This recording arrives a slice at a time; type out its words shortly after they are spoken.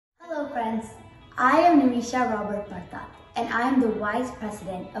friends, I am Nimisha Parathath and I am the Vice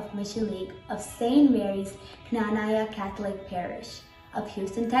President of Mission League of St. Mary's Knanaya Catholic Parish of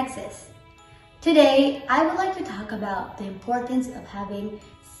Houston, Texas. Today, I would like to talk about the importance of having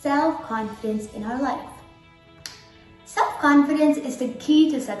self-confidence in our life. Self-confidence is the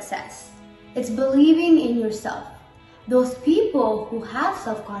key to success. It's believing in yourself. Those people who have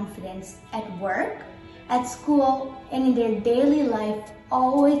self-confidence at work, at school, and in their daily life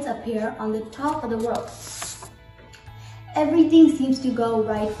always appear on the top of the world. Everything seems to go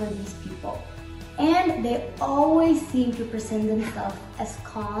right for these people, and they always seem to present themselves as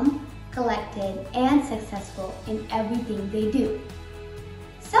calm, collected, and successful in everything they do.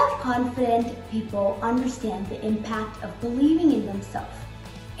 Self-confident people understand the impact of believing in themselves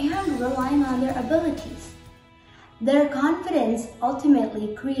and relying on their abilities. Their confidence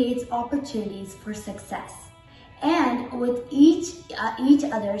ultimately creates opportunities for success, and with each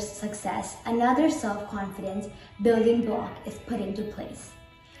other's success, another self-confidence building block is put into place.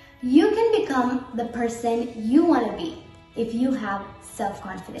 You can become the person you want to be if you have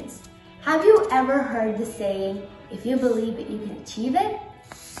self-confidence. Have you ever heard the saying, if you believe it, you can achieve it?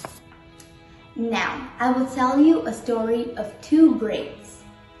 Now, I will tell you a story of two grains.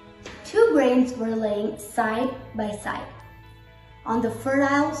 Two grains were laying side by side on the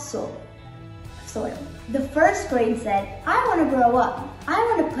fertile soil. The first grain said, I want to grow up. I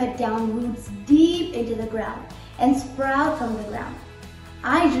want to put down roots deep into the ground and sprout from the ground.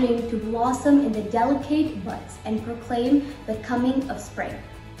 I dream to blossom in the delicate buds and proclaim the coming of spring.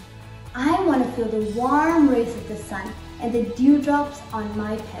 I want to feel the warm rays of the sun and the dewdrops on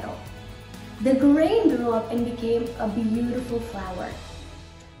my petal. The grain grew up and became a beautiful flower.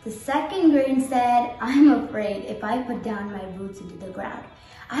 The second grain said, I'm afraid if I put down my roots into the ground,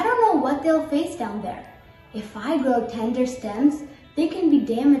 I don't know what they'll face down there. If I grow tender stems, they can be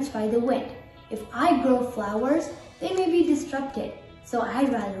damaged by the wind. If I grow flowers, they may be disrupted, so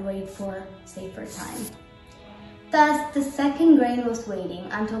I'd rather wait for safer time. Thus, the second grain was waiting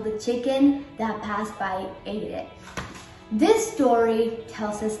until the chicken that passed by ate it. This story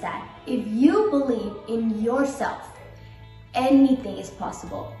tells us that if you believe in yourself, anything is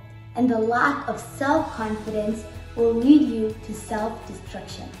possible, and the lack of self-confidence will lead you to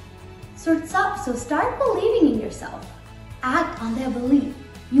self-destruction. So start believing in yourself. Act on that belief.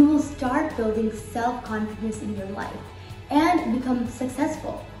 You will start building self-confidence in your life and become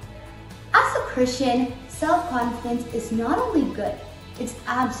successful. As a Christian, self-confidence is not only good, it's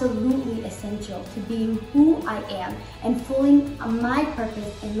absolutely essential to being who I am and fulfilling my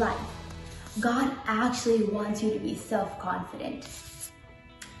purpose in life. God actually wants you to be self-confident.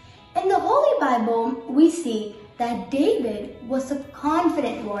 In the Holy Bible, we see that David was a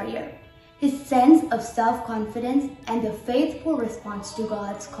confident warrior. His sense of self-confidence and the faithful response to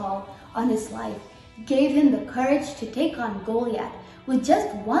God's call on his life gave him the courage to take on Goliath with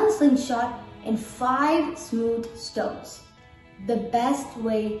just one slingshot and 5 smooth stones. The best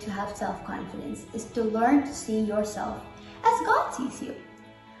way to have self-confidence is to learn to see yourself as God sees you.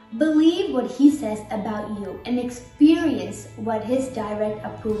 Believe what He says about you and experience what His direct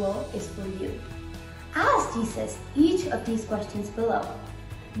approval is for you. Ask Jesus each of these questions below.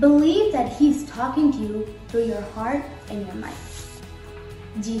 Believe that He's talking to you through your heart and your mind.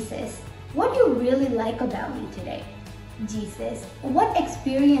 Jesus, what do you really like about me today? Jesus, what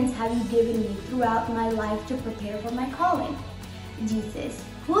experience have you given me throughout my life to prepare for my calling? Jesus,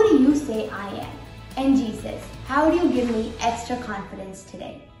 who do you say I am? And Jesus, how do you give me extra confidence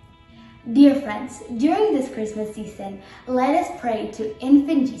today? Dear friends, during this Christmas season, let us pray to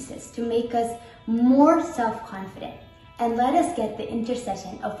Infant Jesus to make us more self-confident. And let us get the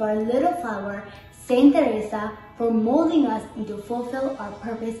intercession of our little flower, Saint Teresa, for molding us into fulfill our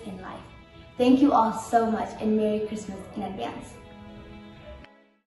purpose in life. Thank you all so much and Merry Christmas in advance.